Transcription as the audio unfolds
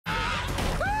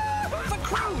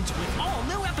Croods with all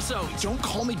new episodes. Don't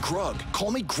call me Grug.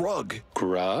 Call me Grug.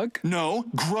 Grug? No,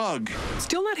 Grug.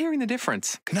 Still not hearing the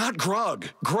difference. Not Grug.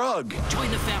 Grug. Join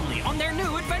the family on their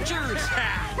new adventures.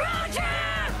 Roger!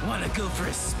 Wanna go for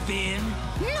a spin?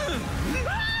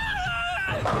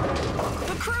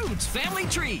 The Croods Family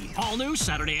Tree. All new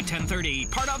Saturday at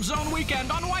 10:30. Part of Zone Weekend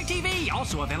on YTV.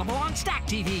 Also available on Stack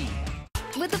TV.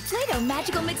 With the Play-Doh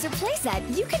Magical Mixer playset,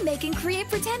 you can make and create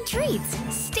pretend treats.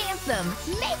 Stamp them,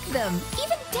 make them,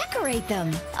 even decorate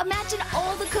them. Imagine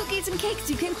all the cookies and cakes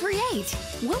you can create.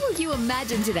 What will you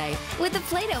imagine today with the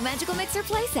Play-Doh Magical Mixer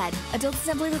playset? Adult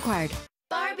assembly required.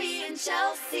 Barbie and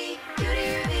Chelsea,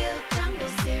 beauty reveal, jungle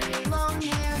series, long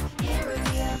hair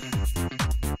reveal,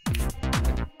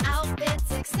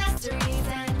 outfits, accessories,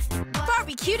 and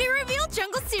Barbie Cutie Reveal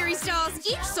Jungle Series dolls,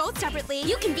 each sold separately.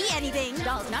 You can be anything.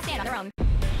 Dolls not stand on their own.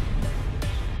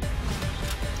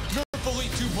 Nerf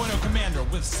Elite 2.0 Commander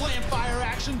with slam fire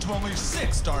action to only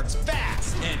 6 darts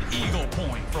fast, and Eagle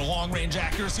Point for long-range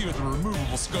accuracy with a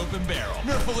removable scope and barrel.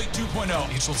 Nerf Elite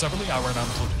 2.0, each sold separately, outright not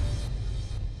included.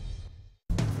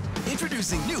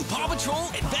 Introducing new Paw Patrol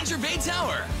Adventure Bay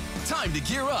Tower. Time to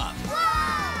gear up.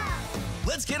 wow!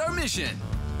 Let's get our mission.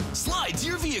 Slide to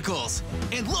your vehicles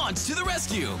and launch to the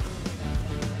rescue.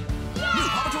 New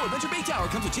Paw Patrol Adventure Bay Tower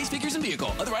comes with chase figures and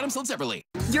vehicle. Other items sold separately.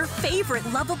 Your favorite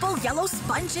lovable yellow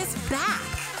sponge is back.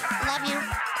 Love you.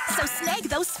 So snag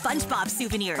those SpongeBob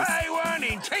souvenirs. I want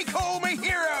and take home a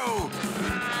hero!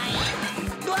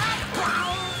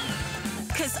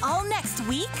 Cause all next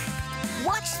week,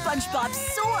 watch SpongeBob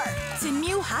soar to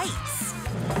new heights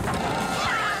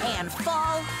and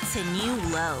fall to new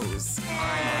lows.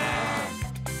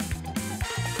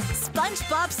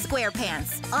 SpongeBob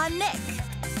SquarePants on Nick.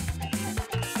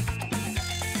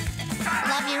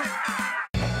 Love you.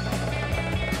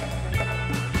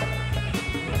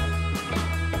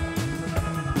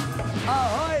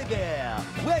 Ahoy there!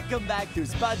 Welcome back to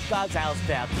SpongeBob's House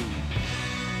Party.